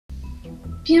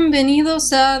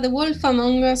Bienvenidos a The Wolf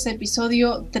Among Us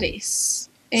episodio 3.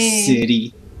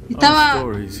 Seri. Estaba...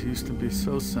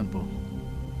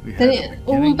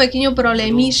 Hubo un pequeño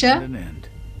problemilla.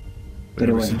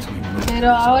 Pero bueno. Pero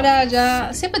ahora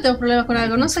ya... Siempre tenemos problemas con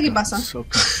algo, no sé qué pasa.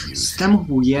 Estamos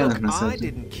bugueados nosotros.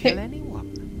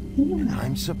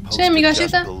 Che, mi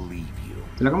galleta.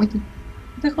 ¿Te la comiste?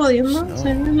 ¿Estás jodiendo? Sí,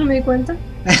 no me di cuenta.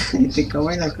 Te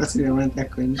comí la cosa y no te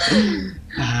das cuenta.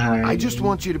 I just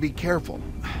want you to be careful.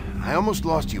 I almost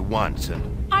lost you once and...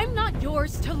 I'm not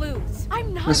yours to lose.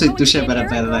 I'm not No soy going to tuya be para a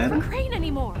miracle perder. for Crane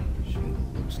anymore. She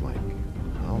looks like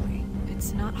Holly.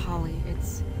 It's not Holly,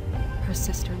 it's her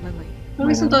sister Lily. No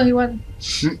me son todos igual.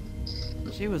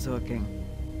 She was hooking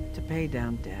to pay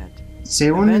down debt.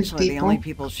 Según el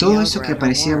tipo, todo eso que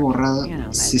parecía borrado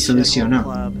se solucionó.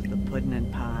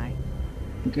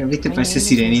 Porque, viste, parece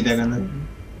sirenita cuando...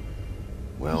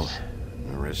 Well,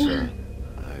 Marissa,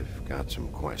 I've got some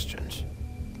questions.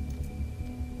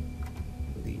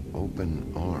 The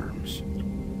open arms.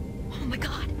 Oh my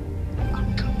god.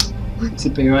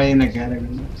 Se pegó ahí en la cara.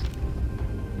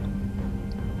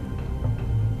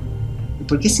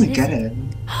 ¿Por qué sin cara?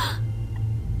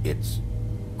 It's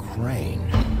Crane.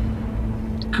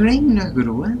 ¿Crane no es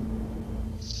grúa?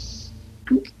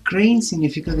 Creo que Crane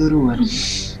significa grúa.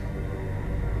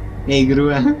 Ey,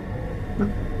 grúa.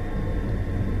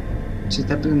 Se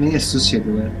está medio sucio el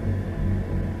lugar.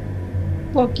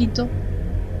 Poquito.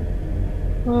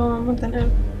 Vamos a tener...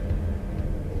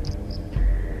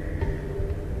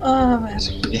 A ver.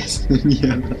 Yes,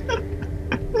 mierda.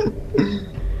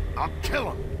 I'll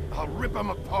kill him. I'll rip him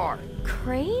apart.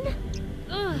 Crane?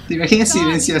 Ugh. ¿Te imaginas God,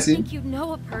 silencio you así? think you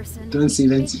know a person. Todo en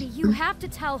silencio. Maybe you have to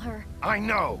tell her. I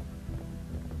know.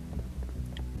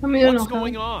 No me What's enojo.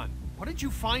 going on? What did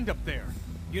you find up there?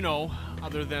 You know,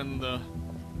 other than the...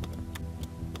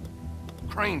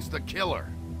 Crane's the killer.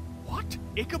 What?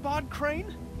 Ichabod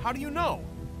Crane? How do you know?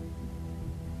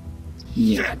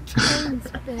 Yeah. Crane's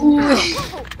been...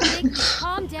 Whoa, Nick,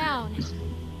 calm down.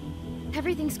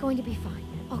 Everything's going to be fine,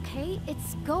 okay?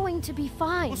 It's going to be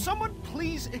fine. Will someone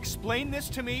please explain this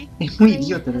to me? Es muy Crane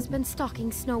idiota. has been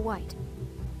stalking Snow White.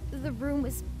 The room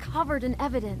is covered in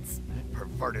evidence. That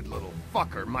perverted little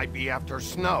fucker might be after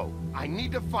Snow. I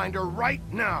need to find her right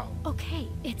now. Okay,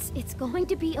 it's going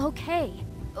to be okay.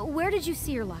 Where did you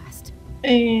see her last?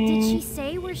 Did she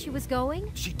say where she was going?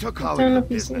 She took Holly to the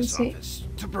business office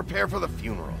to prepare for the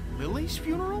funeral. Lily's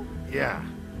funeral? Yeah.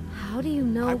 How do you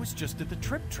know? I was just at the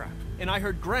Trip Trap, and I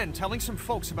heard Gren telling some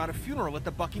folks about a funeral at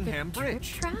the Buckingham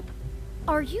Bridge. Trip trap?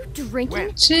 Are you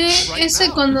drinking? Che, ese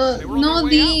cuando no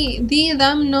Dee y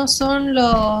Dam no son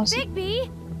los Bigby?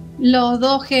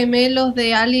 dos gemelos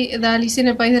de Alicia en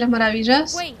el País de las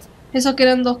Maravillas. Wait. Esos que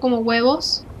eran dos como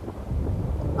huevos.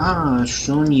 Ah,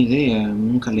 yo ni idea.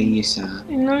 Nunca leí esa.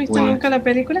 ¿No viste Bueno. nunca la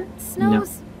película?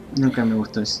 Snow's Nunca me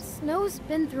gustó eso. Snow's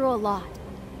been through a lot.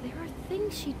 There are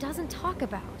things she doesn't talk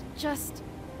about. Just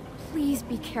please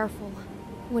be careful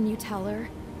when you tell her.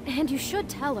 And you should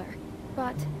tell her.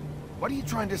 But What are you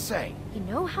trying to say? you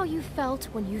know how you felt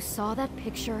when you saw that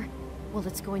picture? Well,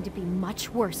 it's going to be much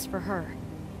worse for her.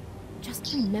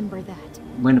 Just remember that.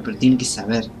 Bueno, pero tiene que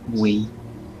saber, güey.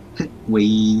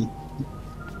 Güey.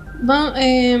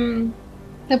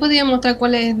 Después te voy a mostrar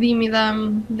cuál es Dim y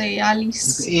Dam de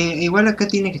Alice. Igual acá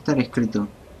tiene que estar escrito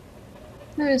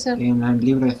Debe ser. en el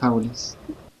libro de fábulas.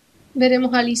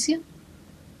 Veremos a Alicia.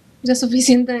 Ya es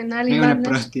suficiente en Hay Ali una Madness.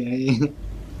 prosti ahí.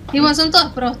 Igual son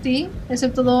todas prosti,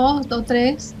 excepto dos o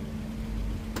tres.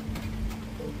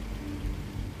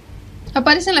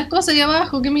 Aparecen las cosas ahí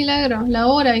abajo, qué milagro. La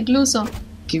hora incluso.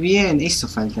 Qué bien, eso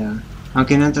faltaba.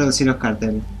 Aunque no han traducido los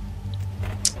carteles.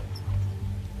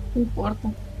 No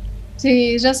importa.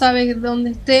 Sí, ya sabes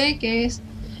dónde esté, que es...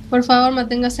 Por favor,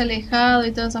 manténgase alejado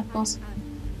y todas esas cosas.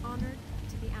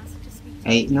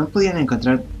 Ey, no podían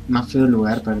encontrar más feo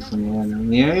lugar para el funeral, ¿no?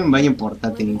 Mira, hay un baño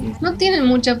portátil. No tienen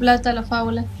mucha plata la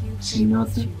fábula. Se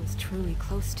nota. She was truly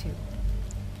close to.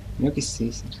 Mira que sí.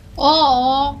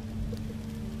 Oh,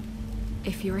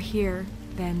 If you're here,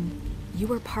 then you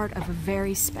were part of a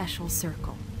very special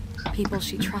circle. People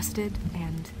she trusted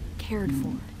and cared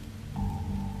for.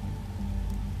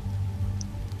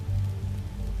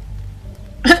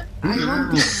 I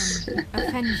won't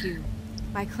offend you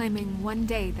by claiming one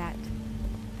day that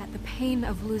the pain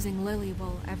of losing Lily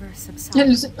will ever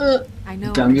subside. I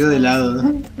know Cambio de it's lado.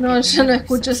 no, yo no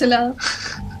escucho ese lado.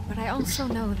 but I also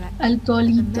know that the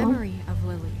Alcoholito. memory of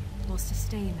Lily will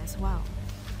sustain as well.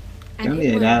 And Cambio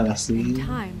it de will, lado, in sí.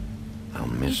 time, I'll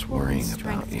miss equal in worrying about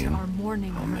strength to you. our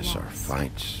mourning I'll her miss our loss.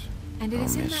 fights. And it I'll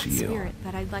is in miss that you, spirit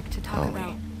that I'd like to talk Holly.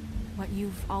 about what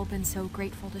you've all been so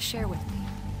grateful to share with me.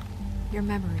 your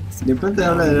memories. De pronto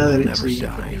habla de la Will derecha never y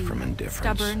die from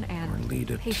indifference Stubborn or and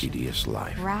lead a patient, tedious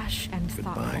life. rash and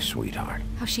Goodbye, thoughtful. sweetheart.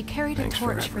 How she carried Thanks a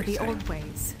for torch for the everything. old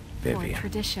ways, Vivian. for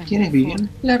tradition, ¿Quién es Vivian?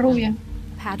 La rubia.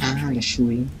 Ah, pageantry, la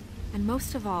Yui. and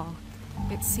most of all,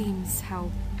 it seems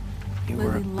how You were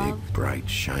a Lily big, loved, bright,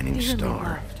 shining dearly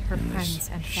star loved her in this friends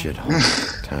and shithole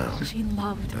of a town. she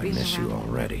loved I being miss you around them,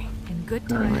 already. in good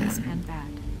times and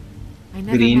bad. I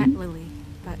never Green. met Lily,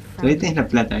 but Todavía from tenés la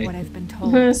plata, what ¿eh? I've been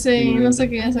told, Sí, no sé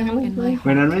qué I hacen know con in my esto.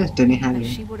 Bueno, al heart menos tenés that algo.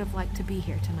 she would have liked to be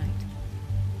here tonight.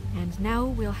 And now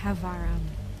we'll have our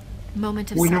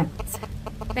moment of Uy, no. silence.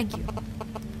 Thank you.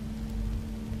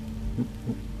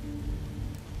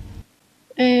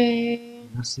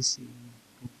 No sé si...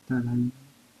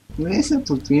 Esa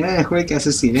oportunidad de juego que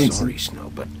hace silencio. Sorry, Snow,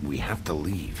 but we have to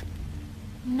leave.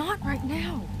 Not right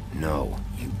now. No,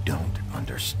 you don't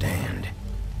understand.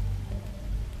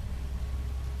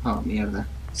 Oh, mierda.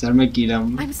 Se arma el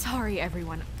quilombo. I'm sorry,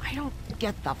 everyone. I don't.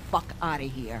 Get the fuck out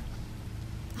of here.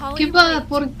 Holly, ¿Qué pasa? wait.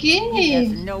 ¿Por He has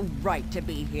qué? no right to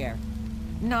be here.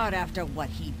 Not after what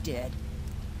he did.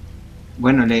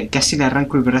 Bueno, casi le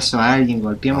arranco el brazo a alguien,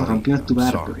 golpeamos, Holly, rompimos tu I'm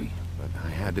barco. sorry, but I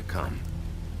had to come.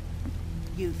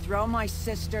 You throw my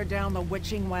sister down the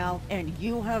witching well, and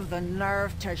you have the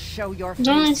nerve to show your face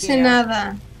Yo no hice here.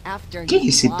 nada. After ¿Qué you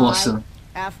es ese lied, pozo?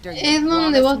 after you Es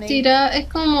donde vos promised me. tirás, es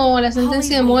como la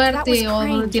sentencia de Holly, wait, that was muerte o Crane,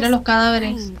 donde tiran just los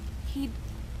cadáveres. Crane. He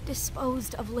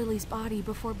disposed of Lily's body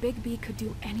before Bigby could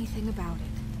do anything about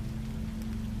it.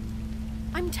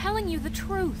 I'm telling you the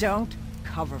truth. Don't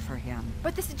cover for him.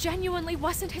 But this genuinely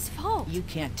wasn't his fault. You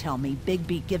can't tell me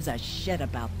Bigby gives a shit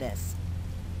about this.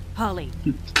 Holly,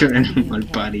 Qué mal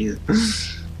parido.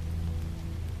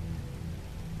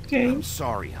 Okay. I'm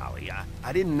sorry, Holly.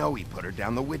 I didn't know he put her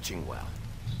down the witching well.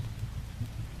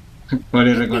 Por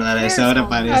recordar eso, ahora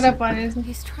Ahora parece. parece.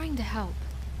 He's trying to help.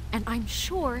 And I'm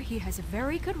sure he has a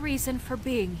very good reason for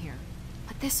being here.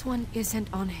 But this one isn't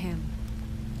on him.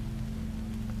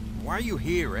 Why are you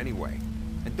here anyway?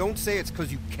 And don't say it's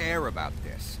because you care about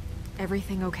this.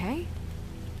 Everything okay?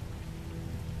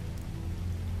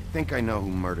 I think I know who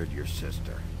murdered your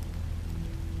sister.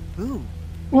 who?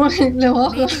 Los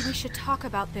ojos. Maybe we should talk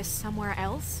about this somewhere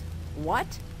else?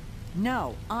 What?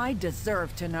 No, I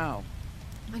deserve to know.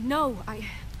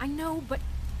 I know, but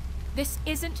this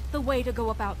isn't the way to go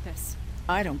about this.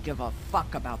 I don't give a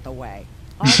fuck about the way.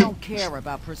 I don't care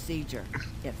about procedure.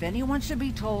 If anyone should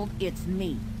be told, it's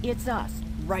me. It's us.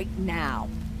 Right now.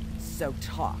 So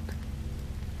talk.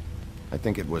 I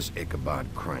think it was Ichabod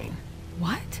Crane.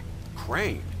 What?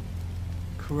 Crane?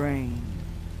 Crane.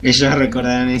 Ellos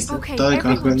recordarán eso, Okay, todo el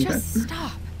everyone, conjunto. just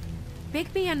stop.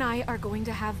 Bigby and I are going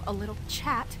to have a little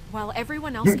chat while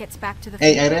everyone else gets back to the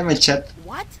Ey, field. agrégame el chat.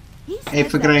 What? He Hey,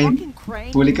 says fue that Crane. fucking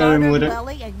Crane Publicado en el murdered muro.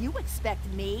 Lily, and you expect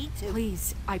me to...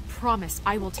 Please, I promise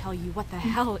I will tell you what the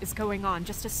hell is going on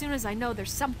just as soon as I know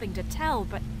there's something to tell,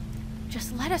 but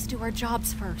just let us do our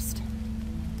jobs first.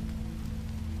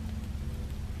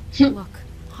 Look,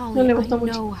 Holly, No le I gustó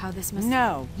mucho. know how this must...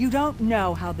 No, you don't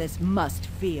know how this must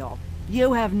feel.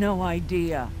 You have no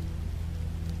idea.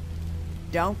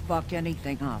 Don't fuck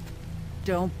anything up.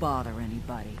 Don't bother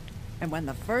anybody. And when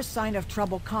the first sign of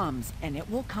trouble comes, and it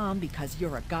will come because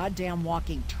you're a goddamn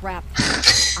walking trap,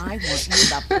 I want you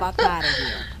the fuck out of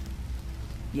here.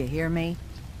 You hear me?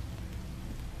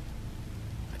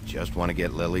 I just want to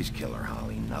get Lily's killer,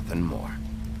 Holly. Nothing more.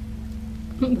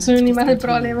 Soy ni más el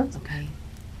problema. Okay.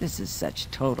 This is such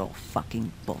total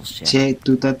fucking bullshit. Che,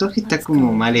 tu tatuaje está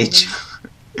como mal hecho.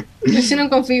 Lo hicieron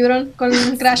con fibrón, con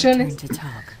crayones. To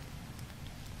talk.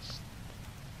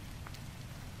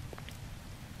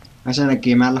 Vayan a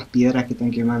quemar las piedras que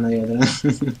están quemando ahí atrás.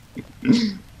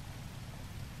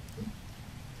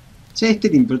 Che, a este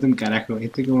le importa un carajo,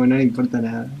 este como no le importa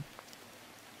nada.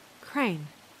 Crane,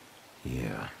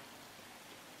 Yeah.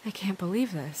 I can't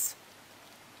believe this.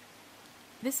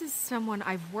 This is someone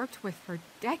I've worked with for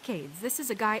decades. This is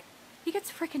a guy... He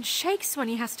gets frickin' shakes when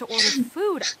he has to order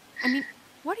food. I mean,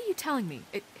 what are you telling me?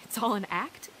 It's all an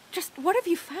act? Just what have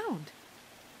you found?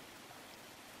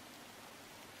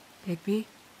 Bigby?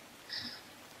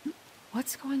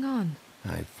 What's going on?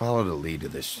 I followed a lead to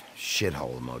this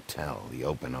shithole motel, the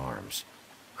Open Arms.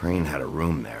 Crane had a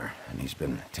room there, and he's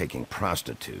been taking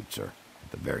prostitutes, or at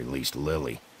the very least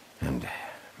Lily, and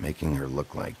making her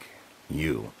look like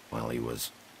you while he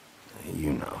was,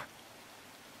 you know.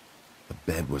 The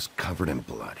bed was covered in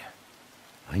blood.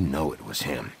 I know it was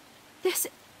him. This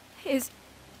is...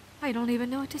 I don't even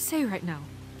know what to say right now.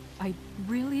 I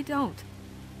really don't.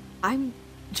 I'm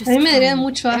just A mí me daría trying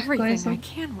mucho asco everything eso. I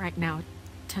can right now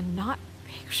to not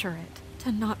picture it.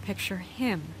 To not picture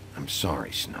him. I'm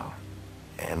sorry, Snow.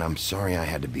 And I'm sorry I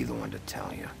had to be the one to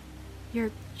tell you.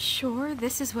 You're sure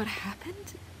this is what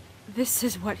happened? This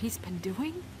is what he's been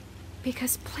doing?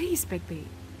 Because please, Bigby,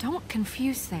 don't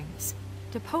confuse things.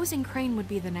 Deposing Crane would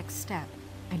be the next step.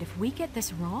 And if we get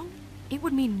this wrong, it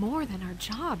would mean more than our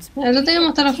jobs. Yo te voy a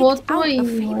mostrar la foto y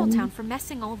Fabletown for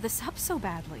messing all of this up so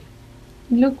badly.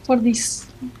 look for this.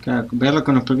 Claro, verlo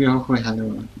con los propios ojos es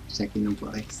algo, o sea, que no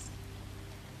podéis.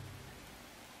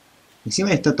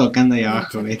 Encima está tocando ahí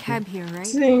abajo, ¿ves?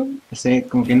 Sí. O sea,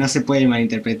 como que no se puede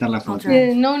malinterpretar la foto.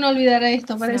 No uno olvidará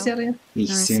esto, parece arriba. Y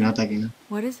se nota que no.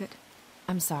 What is it?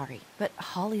 I'm sorry, but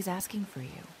Holly's asking for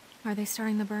you. Are they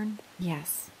starting the burn?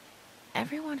 Yes.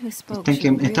 Everyone who spoke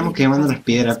Estamos quemando las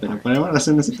piedras, pero por alguna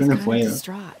razón no se prende fuego.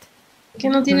 Que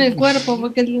no tiene el cuerpo,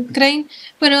 porque el Crane...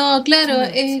 Pero claro,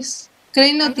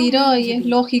 Crane lo tiró y es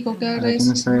lógico que haga Para que eso.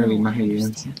 no se haga más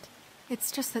evidencia.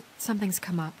 It's just that something's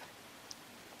come up.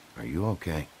 Are you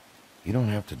okay? You don't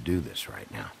have to do this right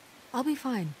now. I'll be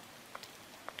fine.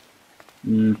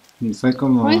 Fue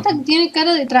como... Ahorita tiene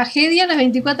cara de tragedia a las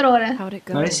 24 horas.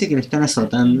 Parece que le están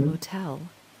azotando.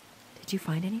 Did you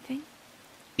find anything?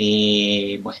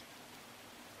 Bueno.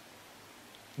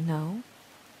 No.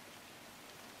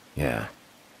 Yeah.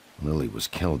 Lily was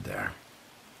killed there.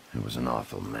 It was an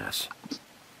awful mess.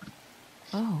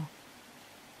 Oh.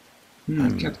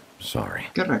 I'm sorry.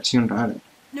 Qué reacción rara.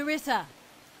 Nerissa.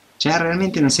 Ya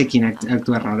realmente no sé quién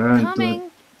actúa raro.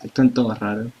 Actúan todos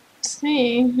raros.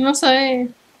 Sí, no sabe.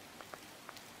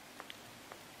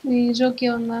 ¿Y yo qué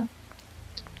onda?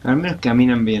 Al menos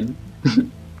caminan bien.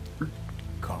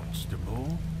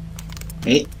 Constable.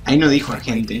 Ahí no dijo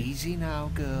agente. Easy now,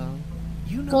 girl.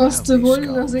 You know Constable,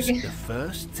 how no sé this qué. goes. The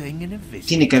first thing in a visit,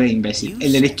 Tiene cara de imbécil.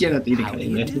 El de la izquierda tiene how cara do de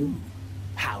you imbécil. do?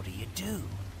 How do you do?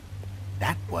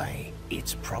 That way,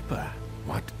 it's proper.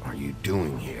 What are you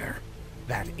doing here?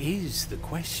 That is the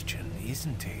question,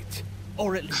 isn't it?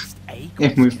 Or at least a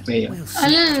Es muy question. feo. We'll see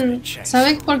Alan, what Chase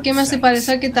 ¿sabes por qué me hace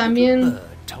parecer que también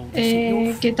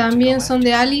son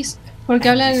de Alice? Porque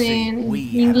hablan en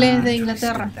inglés de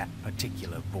Inglaterra.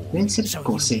 Deben ser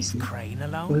escoceses.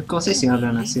 Los escoceses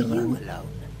hablan así raro.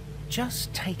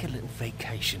 Just take a little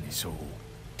vacation is all.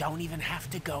 Don't even have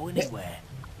to go anywhere.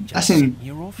 Just Hacen- sit in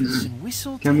your office and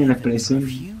whistle cambian la to heaven for a expresión.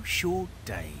 few short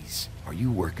days. Are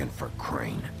you working for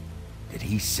Crane? Did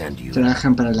he send you?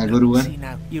 Trabajan para la grúa. See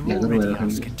now, you're La grúa de already los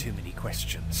amigos. asking too many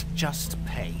questions. Just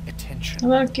pay attention. A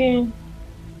ver qué.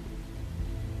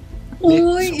 So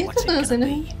Uy, what's esto it no sé gonna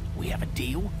nada. be? We have a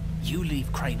deal. You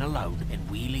leave Crane alone, and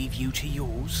we leave you to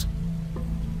yours.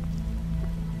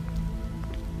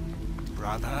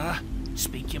 Brother,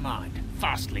 speak your mind.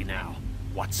 Fastly now.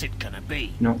 What's it gonna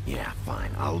be? No. Yeah,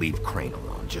 fine. I'll leave Crane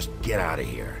alone. Just get out of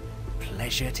here.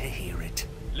 Pleasure to hear it.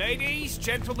 Ladies,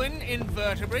 gentlemen,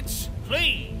 invertebrates,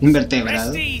 please. Invertebrado.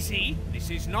 Rest easy. This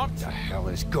is not. What the hell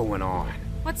is going on?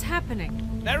 What's happening?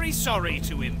 Very sorry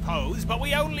to impose, but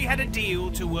we only had a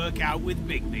deal to work out with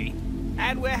Bigby.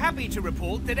 And we're happy to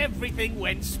report that everything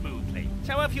went smoothly.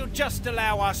 So if you'll just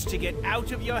allow us to get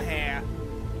out of your hair.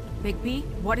 Bigby,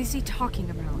 what is he talking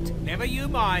about? Never you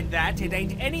mind that, it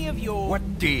ain't any of your...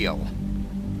 What deal?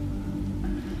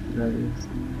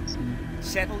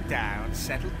 Settle down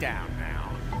now.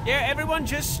 Yeah, everyone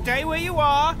just stay where you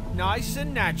are, nice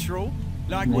and natural.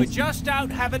 Like we're just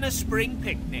out having a spring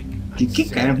picnic. ¿Qué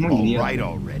cara es muy All idiota? right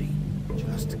already.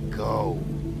 Just go.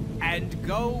 And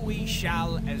go we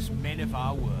shall as men of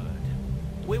our word.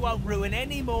 We won't ruin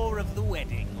any more of the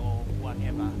wedding or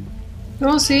whatever.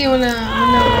 No, sí, una...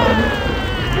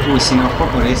 Uy, se enojó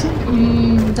por eso.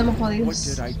 Estamos What jodidos.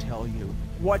 did I tell you?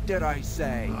 What did I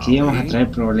say? Que íbamos a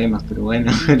traer problemas, pero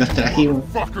bueno, los trajimos.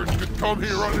 Fuckers could come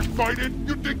here uninvited?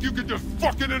 You think you could just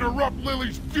fucking interrupt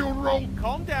Lily's funeral?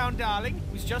 Calm down, darling.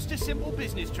 It was just a simple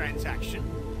business transaction.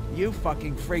 You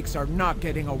fucking freaks are not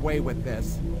getting away with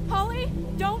this. Holly,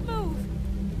 don't move!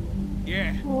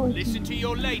 Yeah, listen to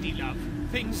your lady, love.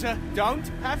 Things don't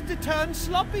have to turn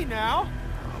sloppy now.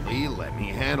 Lee, let me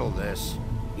handle this.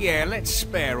 Yeah, let's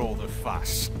spare all the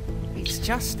fuss. It's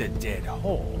just a dead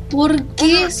hole. ¿Por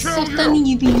qué sos tan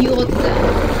idiota?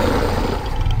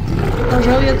 No,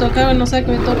 yo voy a tocar, no sé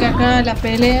que me toque acá la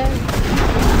pelea.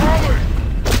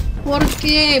 ¿Por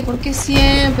qué? ¿Por qué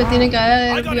siempre tiene que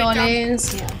haber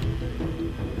violencia?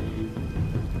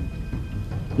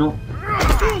 No.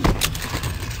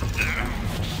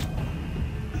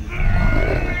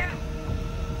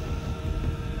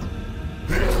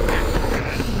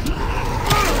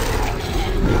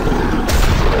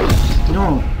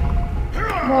 No.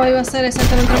 No, iba a ser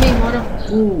exactamente lo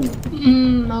mismo,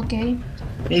 ¿no? Ok.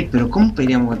 Pero ¿cómo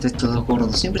peleamos contra estos dos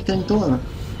gordos? Siempre están en todo.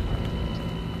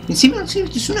 Encima, sí,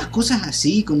 son unas cosas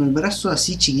así, con el brazo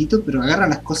así chiquito, pero agarran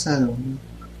las cosas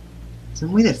Son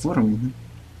muy deformes, ¿no?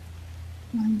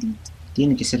 Maldito.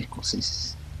 Tienen que ser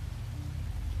escoceses.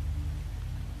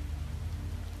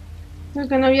 Creo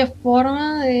que no había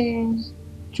forma de...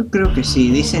 Yo creo que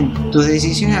sí. Dicen, tus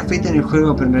decisiones afectan el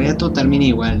juego, pero en realidad todo termina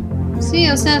igual. Sí,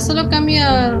 o sea, solo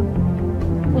cambia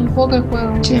un poco el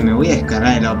juego. Che, me voy a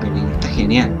descargar el opening. Está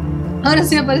genial. Ahora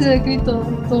sí aparece escrito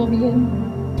todo bien.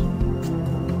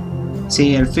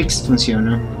 Sí, el fix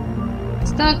funcionó.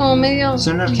 Estaba como medio...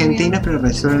 Son argentinos, pero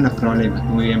resuelven los problemas.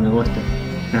 Muy bien, me gusta.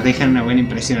 Nos dejan una buena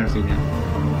impresión al final.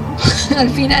 Al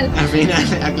final. Al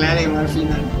final, aclaremos al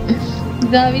final.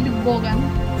 David Bogan.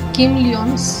 Kim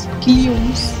Lyons.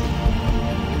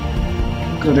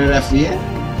 ¿Coreografía?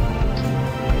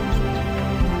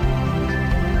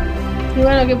 Y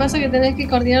bueno, lo que pasa es que tenés que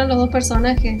coordinar los dos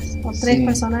personajes. O tres Sí.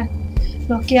 personajes.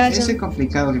 Los que hayan. Eso es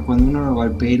complicado, que cuando uno lo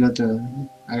golpee el otro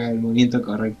haga el movimiento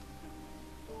correcto.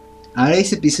 Ahora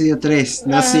dice episodio 3,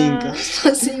 no 5. No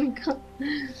 5.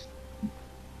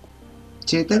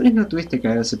 Che, tal vez no tuviste que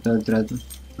haber aceptado el trato.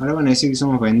 Ahora van a decir que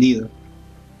somos vendidos.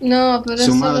 No, pero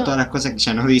Sumado eso... a todas las cosas que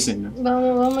ya nos dicen, ¿no?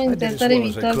 Vamos a I did as intentar well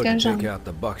as I evitar could que to take haya... out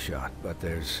the buckshot, but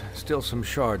there's still some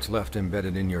shards left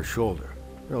embedded in your shoulder.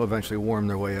 They'll eventually worm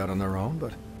their way out on their own,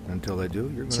 but until they do,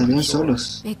 you're going to Saldrán be sore.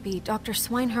 solos. Bigby, Dr.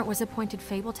 Swinehart was appointed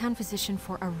Fabletown physician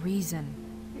for a reason.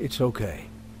 It's okay.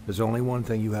 There's only one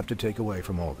thing you have to take away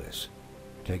from all this.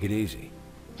 Take it easy.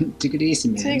 Take it easy,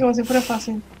 man. Sí, como si fuera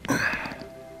fácil.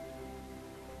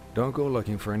 Don't go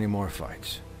looking for any more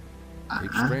fights.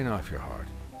 Keep strain off your heart.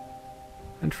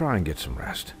 And try and get some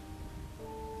rest.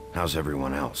 How's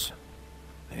everyone else?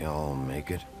 They all make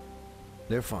it?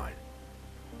 They're fine.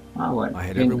 Ah, bueno. I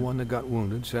had Bien. everyone that got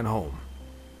wounded sent home.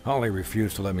 Holly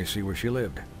refused to let me see where she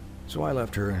lived, so I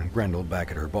left her and Grendel back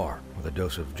at her bar with a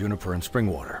dose of juniper and spring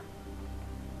water.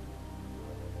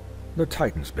 They're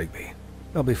Titans, Bigby.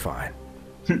 They'll be fine.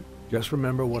 Just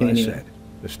remember what I said.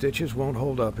 The stitches won't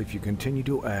hold up if you continue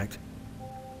to act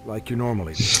like you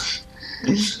normally do.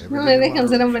 No me dejan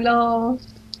ser hombre lobo.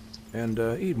 And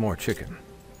eat more chicken.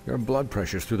 Your blood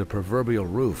pressure's through the proverbial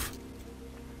roof.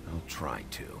 I'll try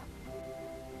to.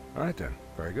 All right then.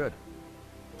 Very good.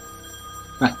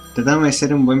 Ah, tratamos de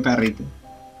ser un buen perrito.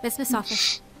 Business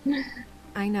office.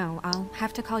 I know, I'll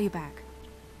have to call you back.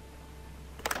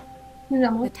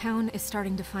 The town is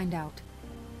starting to find out.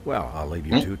 Well, I'll leave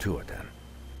you two to it then.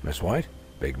 Miss White,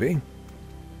 Bigby.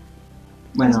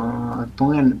 Bueno,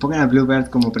 pongan a Bluebird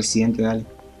como presidente, dale.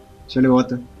 Yo le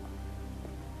voto.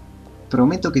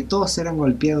 Prometo que todos serán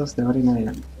golpeados de ahora en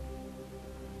adelante.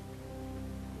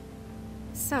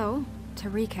 So, to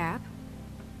recap,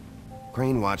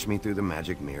 Crane watched me through the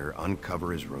magic mirror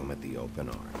uncover his room at the open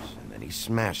arms, and then he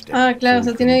smashed it. Ah, claro, so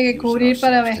se we tiene que couldn't use cubrir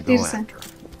para ourselves to go vestirse. after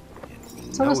him. And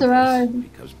we Solo know se va... this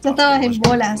because Ya estabas Buffy en was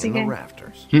bola, hiding así in the que...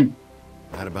 rafters.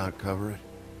 That about cover it?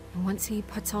 once he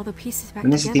puts all the pieces back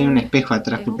No sé si tiene un together, espejo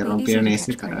atrás it'll porque be rompieron easy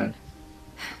to ese catch para ver.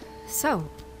 Crane. So,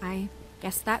 I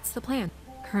guess that's the plan,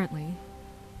 currently.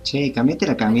 Che, cambiate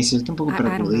la camisa, está un poco I don't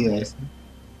perjudida know. esa.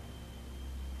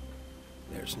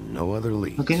 There's no other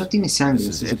leads. Aunque no tiene sangre,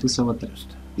 This si is se it. puso otra.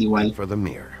 Just Igual. wait for the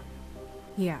mirror.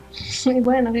 Yeah. Y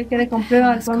bueno, ¿qué quiere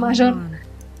comprueba al por mayor?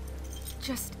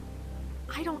 Just,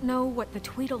 I don't know what the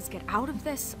Tweedles get out of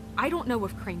this. I don't know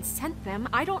if Crane sent them.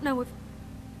 I don't know if...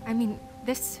 I mean,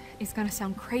 this is gonna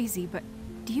sound crazy, but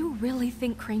do you really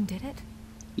think Crane did it?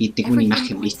 Y tengo una Everything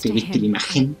imagen, points ¿viste? to ¿Viste la him.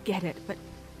 imagen? I get it, but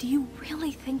do you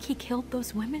really think he killed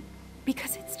those women?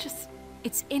 Because it's just...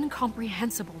 it's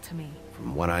incomprehensible to me.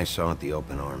 From what I saw at the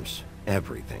open arms,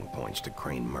 everything points to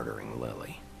Crane murdering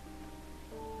Lily.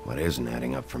 What isn't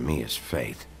adding up for me is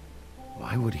Faith.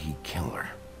 Why would he kill her?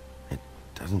 It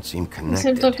doesn't seem Es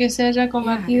cierto connected. que se haya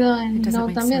convertido Yeah, it en doesn't no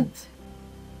make también.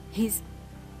 sense.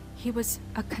 He was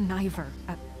a conniver,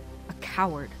 a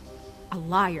coward, a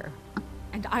liar,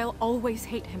 and I'll always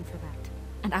hate him for that.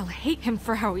 And I'll hate him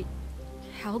for how he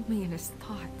held me in his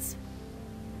thoughts.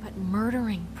 But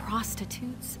murdering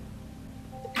prostitutes?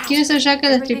 ¿Quién es el Jack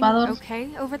el Everything Destripador? okay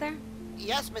over there?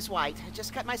 Yes, Miss White. I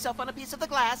just cut myself on a piece of the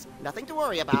glass. Nothing to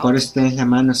worry ¿Y about. por eso tenés la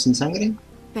mano sin sangre?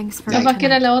 Thanks for Capaz que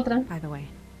era la otra. by the way.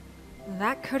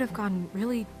 That could have gone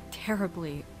really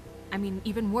terribly. I mean,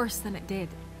 even worse than it did.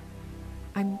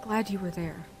 I'm glad you were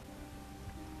there.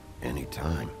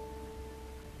 Anytime.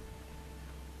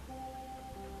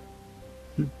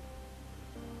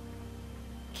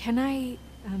 Can I,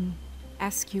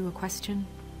 ask you a question?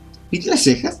 ¿Viste las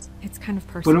cejas? It's kind of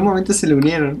Por un personal. momento se le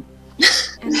unieron.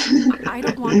 And I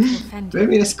don't want to offend Pero you.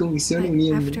 mira, es como que se van But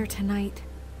uniendo. after tonight,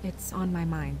 it's on my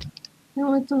mind.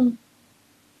 No, esto...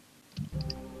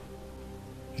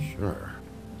 Sure.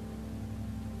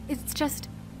 It's just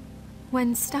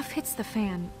when stuff hits the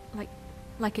fan,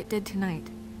 like it did tonight,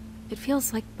 It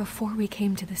feels like before we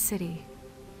came to the city.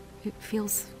 It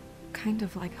feels kind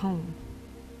of like home.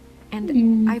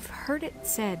 And I've heard it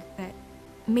said that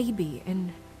maybe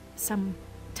in some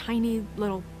tiny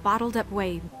little bottled up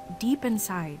way deep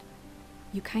inside,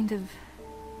 you kind of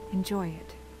enjoy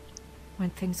it when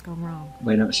things go wrong.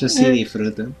 Bueno, yo sí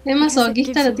disfruto. ¿Es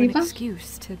masoquista la tipa?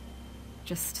 Excuse to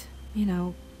just, you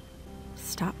know,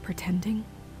 stop pretending.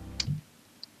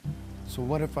 So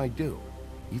what if I do?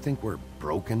 You think we're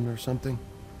broken or something?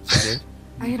 Is that it?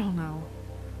 I don't know.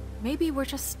 Maybe we're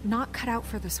just not cut out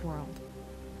for this world.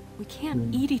 We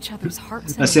can't eat each other's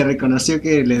hearts out. Se reconoció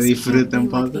que le disfruta un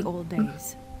Like the poco. old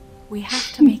days. We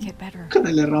have to make it better.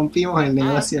 Cuando le rompimos el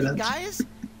negocio a la Guys,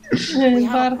 we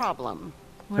have a problem.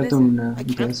 What is Falta I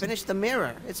can't finish the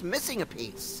mirror. It's missing a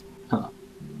piece.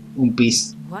 un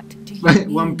piece. What do you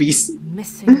mean? One Piece.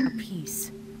 Missing a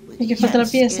piece. Y que falta la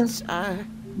pieza.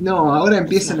 No, ahora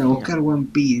empiezan a buscar One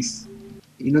Piece.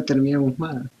 Y no terminamos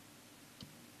más.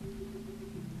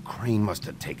 Crane must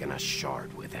have taken a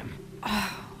shard with him.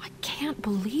 Oh, I can't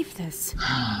believe this.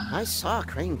 I saw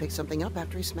Crane pick something up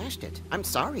after he smashed it. I'm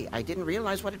sorry, I didn't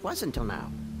realize what it was until now.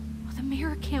 Well, the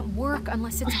mirror can't work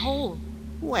unless it's whole.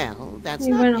 Well, that's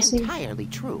Y not bueno, sí. entirely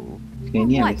true.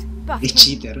 Genial. What, Buffy? Es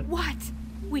cheater. What?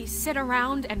 We sit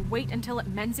around and wait until it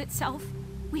mends itself?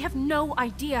 We have no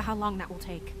idea how long that will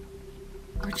take.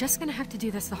 We're just gonna have to do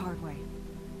this the hard way.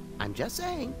 I'm just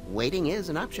saying, waiting is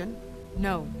an option.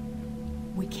 No.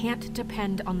 We can't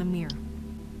depend on the mirror.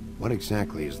 What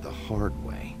exactly is the hard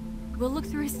way? We'll look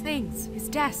through his things, his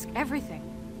desk, everything.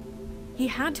 He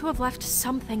had to have left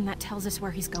something that tells us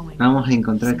where he's going. Vamos a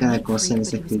encontrar He's a cada neat cosa en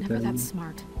freak, ese but he was never escritorio. that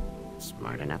smart.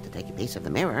 Smart enough to take a piece of the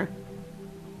mirror.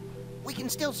 We can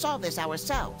still solve this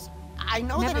ourselves. I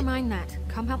know Never that mind that.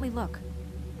 Come help me look.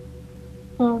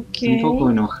 Ok. Un poco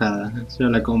enojada, yo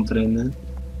la comprendo.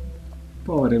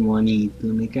 Pobre monito,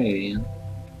 me cae bien.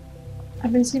 Al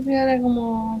principio era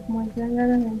como que dan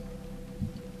ganas de...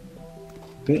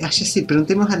 Pero, ya sé,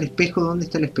 preguntemos al espejo dónde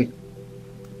está el espejo.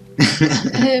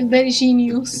 Very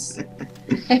genius.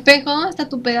 Espejo, ¿dónde está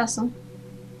tu pedazo?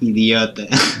 Idiota.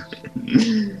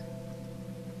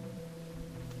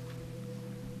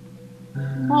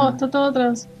 Oh, está todo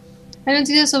atrás. Hay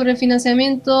noticias sobre el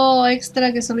financiamiento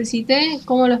extra que solicité.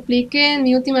 Como lo expliqué en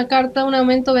mi última carta, un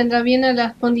aumento vendrá bien a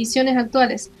las condiciones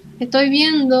actuales. Estoy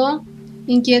viendo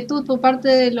inquietud por parte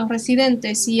de los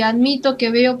residentes y admito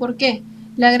que veo por qué.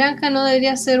 La granja no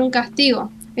debería ser un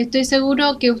castigo. Estoy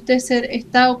seguro que usted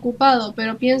está ocupado,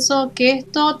 pero pienso que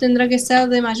esto tendrá que ser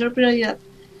de mayor prioridad.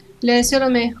 Le deseo lo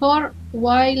mejor,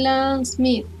 Wyland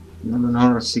Smith.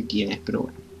 No sé quién es, pero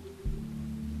bueno.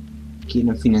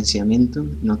 ¿Quieren financiamiento?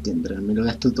 No tendrán, me lo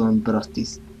gasto todo en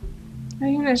prostis.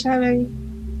 Hay una llave ahí.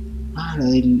 Ah, la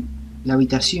de la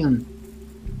habitación.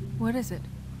 What is it?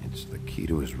 It's the key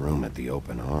to his room at the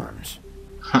Open Arms.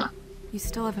 Huh. You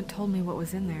still haven't told me what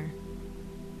was in there.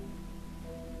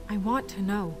 I want to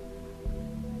know.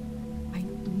 I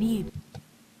need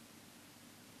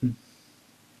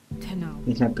to know.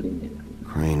 Es la primera.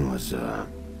 Crane was,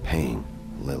 paying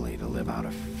Lily to live out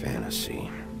a fantasy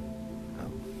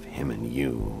of him and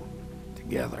you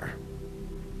together.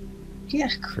 Qué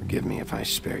asco. Forgive me if I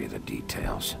spare you the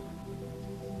details.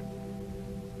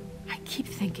 I keep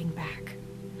thinking back.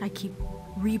 I keep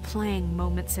replaying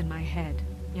moments in my head.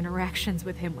 Interactions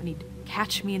with him when he'd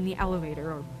catch me in the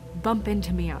elevator or bump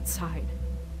into me outside.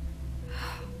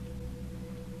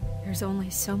 There's only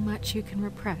so much you can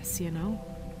repress, you know?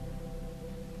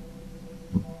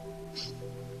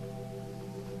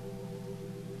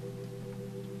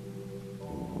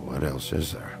 What else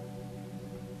is there?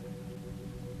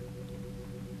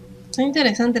 Está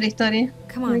interesante la historia.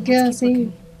 Come on, Me quedo let's keep así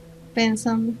looking.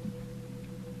 pensando.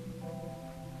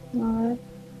 A ver.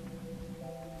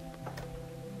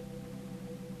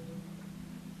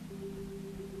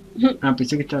 Ah,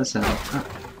 pensé que estaba cerrado.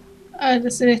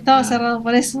 Estaba cerrado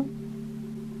por eso.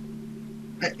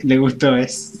 Le gustó,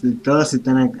 todos se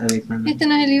están adecuando. ¿Este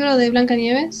no es el libro de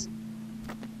Blancanieves?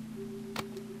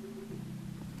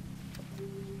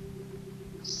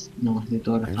 No, es de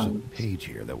todas las There's a fábulas. page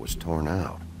here that was torn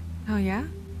out. Oh, yeah?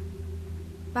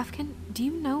 Buffkin, do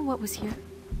you know what was here?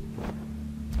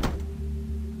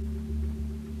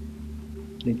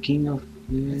 The King of...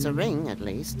 it's a ring, at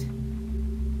least.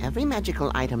 Every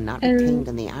magical item not El- retained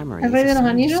in the armory el is Rey de los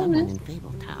assigned to Anillos, someone ¿no? in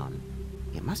Fabletown.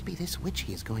 It must be this witch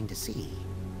he is going to see.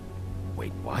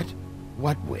 Wait, what?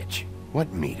 What witch?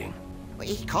 What meeting? Well,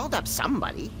 he called up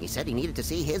somebody. He said he needed to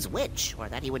see his witch, or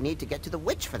that he would need to get to the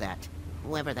witch for that.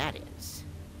 Whoever that is.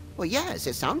 Well, yes,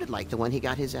 it sounded like the one he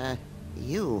got his,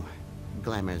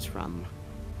 glamours from.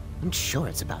 I'm sure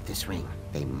it's about this ring.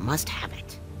 They must have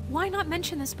it. Why not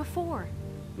mention this before?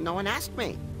 No one asked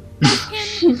me.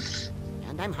 Him.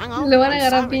 And I'm hungover. Lo van a I'm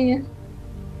agarrar sorry. piña.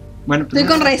 Bueno, Estoy pero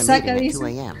con We're at the resaca, meeting at 2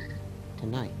 dice. a.m.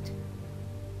 tonight.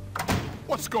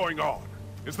 What's going on?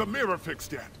 Is the mirror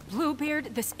fixed yet?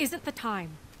 Bluebeard, this isn't the time.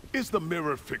 Is the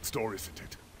mirror fixed or isn't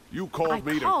it? You called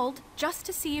me I to... called just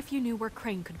to see if you knew where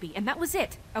Crane could be, and that was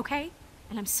it, okay?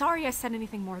 And I'm sorry I said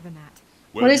anything more than that.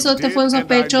 Well, Por eso you este did, fue un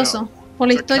and I sospechoso. know. Por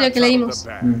la The historia que cat's out of leímos. the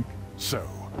bag. So,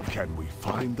 can we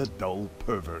find the dull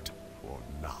pervert or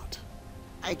not?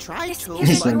 I tried This to,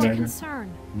 isn't but... your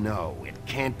concern. No, it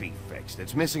can't be fixed.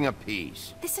 It's missing a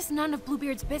piece. This is none of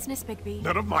Bluebeard's business, Bigby.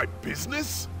 None of my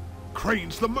business?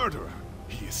 Crane's the murderer.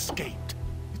 He escaped.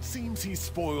 It seems he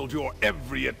spoiled your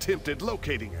every attempt at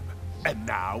locating him. And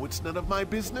now it's none of my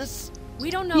business? We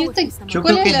don't Y know if este, he's the Yo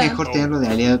 ¿cuál creo que es es la...? mejor tenerlo de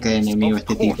aliado que de enemigo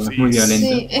este tipo. Es muy violento.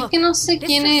 Sí, es que no sé This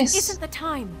quién just es. isn't the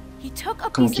time. He took a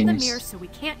 ¿Cómo piece of quién the es? mirror, so we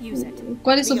can't use it.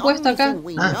 ¿Cuál es su The puesto only acá? thing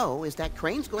we Ah. know is that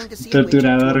Crane's going to see a witch at 2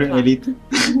 Torturador o'clock. elite.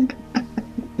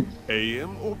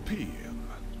 AM or PM?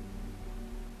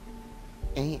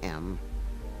 AM.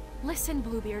 Listen,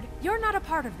 Bluebeard, you're not a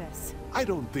part of this. I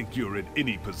don't think you're in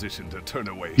any position to turn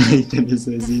away. Ahí te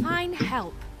necesito. Define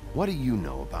help. What do you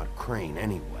know about Crane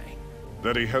anyway?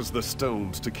 That he has the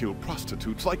stones to kill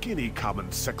prostitutes like any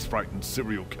common sex-frightened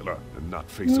serial killer and not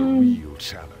face a real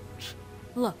challenge.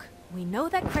 Look, we know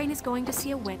that Crane is going to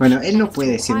see a witch. Bueno, él no and it's to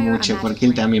puede decir acquire a mucho magic porque él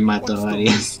ring. también mató a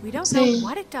varias. We don't Sí. know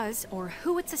what it does or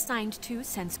who it's assigned to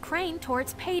since Crane tore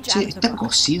its page Che, out of the está book.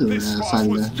 cosido This la boss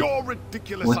was falda. your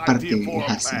ridiculous O es parte idea for es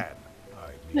a así. plan.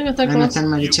 Debe estar Ah, como... no están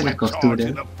mal You hechas las were charged costuras.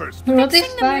 in the first What the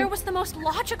Fixing the mirror fuck? was the most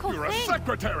logical You're a thing.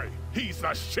 secretary. He's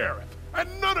the sheriff. And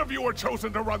none of you were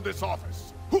chosen to run this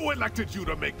office. Who elected you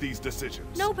to make these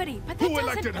decisions? Nobody, but that Who doesn't...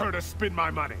 elected her to spend my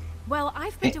money? Well,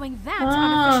 I've been doing that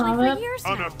Ah, unofficially a ver. for years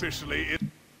now. Unofficially, it...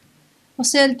 O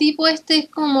sea, el tipo este es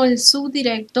como el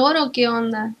subdirector o qué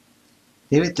onda.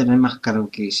 Debe tener más cargo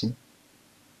que ella.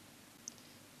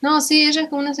 No, sí, ella es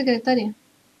como una secretaria.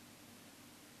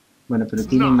 Bueno, pero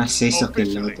tiene más sesos que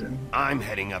el otro. I'm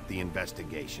heading up the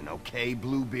investigation, okay,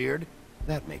 Bluebeard?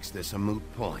 That makes this a moot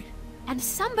point. And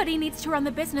somebody needs to run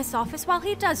the business office while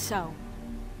he does so.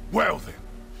 Well then,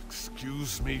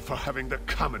 excuse me for having the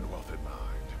Commonwealth in mind.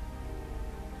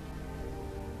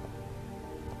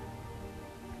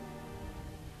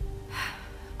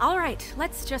 All right,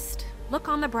 let's just look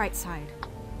on the bright side.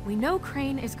 We know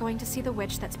Crane is going to see the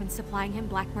witch that's been supplying him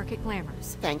black market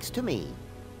glamours. Thanks to me.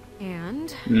 And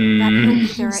that he'll be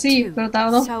there at Sí, 2. pero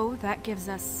tardó. So that gives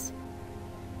us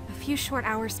a few short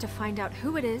hours to find out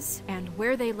who it is and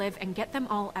where they live and get them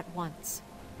all at once.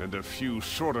 And a few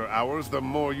shorter hours, the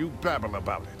more you babble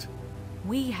about it.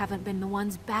 We haven't been the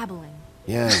ones babbling.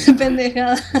 Yeah,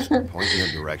 Pendejada. point in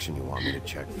the direction you want me to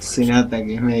check Se first. nota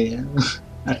que es media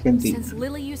argentina. Since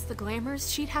Lily used the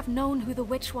glamours, she'd have known who the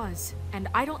witch was, and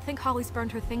I don't think Holly's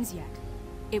burned her things yet.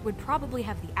 It would probably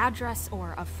have the address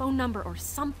or a phone number or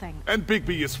something. And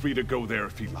Bigby is free to go there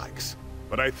if he likes.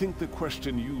 But I think the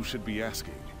question you should be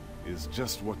asking is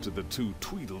just what do the two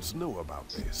Tweedles know about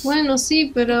this? Bueno,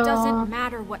 sí, pero... It doesn't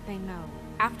matter what they know.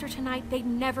 After tonight, they'd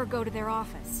never go to their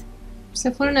office. Se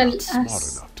fueron They're al... not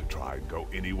smart enough to try and go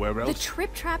anywhere The else.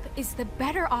 trip trap is the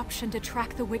better option to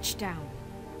track the witch down.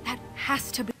 That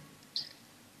has to be...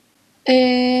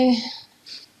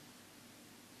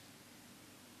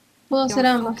 Puedo hacer your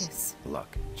ambas. focus. Look,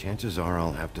 chances are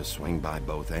I'll have to swing by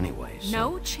both anyway, so...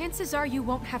 No, chances are you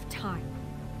won't have time.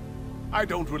 I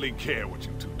don't really care what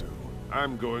you two do.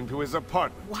 I'm going to his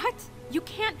apartment. What? You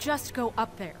can't just go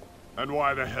up there. And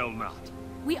why the hell not?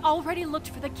 We already looked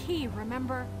for the key,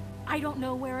 remember? I don't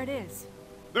know where it is.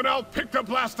 Then I'll pick the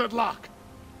blasted lock!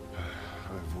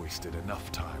 I've wasted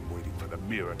enough time waiting for the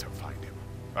mirror to find him.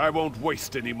 I won't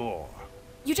waste any more.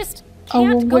 You just I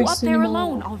won't can't go up waste there any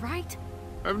alone, more. all right?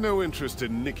 I've no interest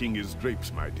in nicking his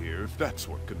drapes, my dear, if that's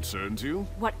what concerns you.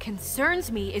 What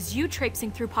concerns me is you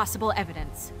traipsing through possible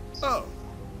evidence. Oh,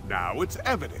 now it's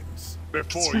evidence.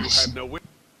 Before you had no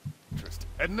interest,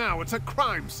 and now it's a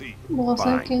crime scene. Vos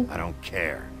sabés Fine, que... I don't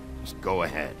care. Just go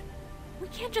ahead. We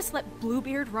can't just let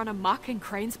Bluebeard run amok in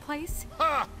Crane's place.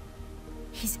 Ha!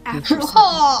 He's after something.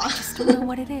 I just don't know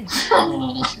what it is.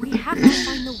 We have to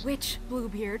find the witch,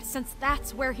 Bluebeard, since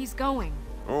that's where he's going.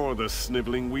 Or the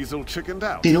sniveling weasel chickened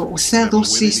out. Pero usa Never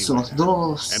dos win sesos, anywhere.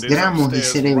 2 And it's gramos de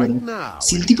upstairs cerebro. right now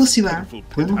Si el in tipo his se va, beautiful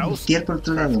podemos penthouse, bustear por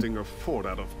otro lado. crafting a fort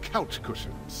out of couch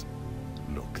cushions.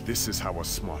 Look, this is how a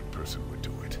smart person would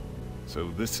do it.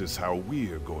 So this is how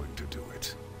we're going to do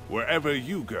it. Wherever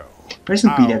you go, Parece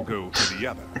un I'll pirata. go to the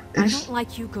other. I don't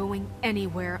like you going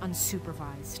anywhere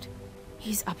unsupervised.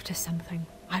 He's up to something.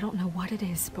 I don't know what it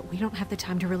is, but we don't have the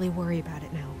time to really worry about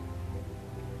it now.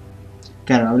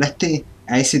 Claro, hablaste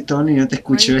a ese tono y no te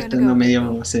escucho estando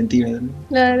medio centímetro.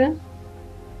 Claro.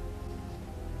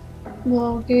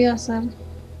 No, ¿qué voy a hacer?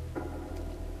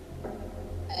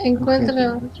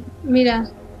 Encuentra... Mira,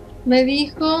 me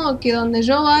dijo que donde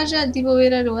yo vaya el tipo va a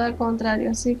ir al lugar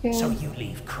contrario, así que... So you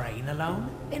leave Crane alone,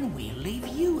 and we'll leave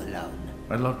you alone.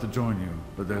 I'd love to join you,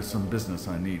 but there's some business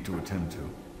I need to attend to.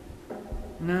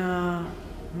 No,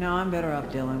 I'm better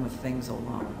off dealing with things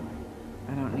alone.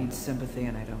 I don't need sympathy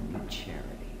and I don't need charity.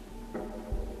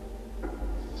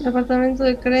 Departamento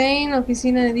de Crane,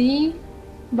 oficina de Dee,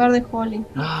 bar de Holly.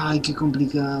 Ay, qué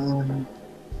complicado.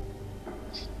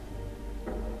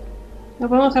 Lo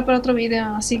podemos dejar para otro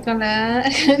video, así con la...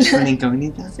 ¿Con la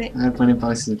incógnita? Sí. A ver, pone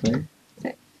pausa si se puede. Sí.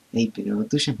 Ey, pero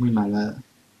tuya es muy malvada.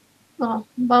 No,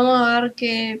 vamos a ver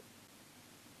que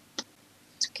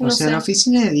O no sea, sé. la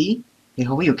oficina de Dee es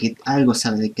obvio que algo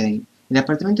sabe de Crane. El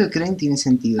apartamento de Crane tiene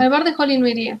sentido. Al bar de Holly no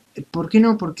iría. ¿Por qué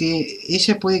no? Porque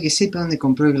ella puede que sepa dónde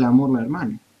compró el glamour la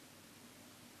hermana.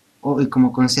 O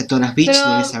como conoce a todas las bitches,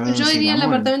 debe saber Pero dónde yo se iría al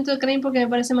glamour. apartamento de Crane porque me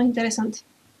parece más interesante.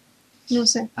 No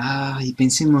sé. Ay,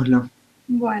 pensémoslo.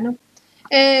 Bueno.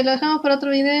 Lo dejamos para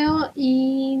otro video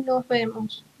y nos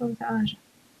vemos.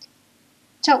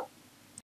 Chao.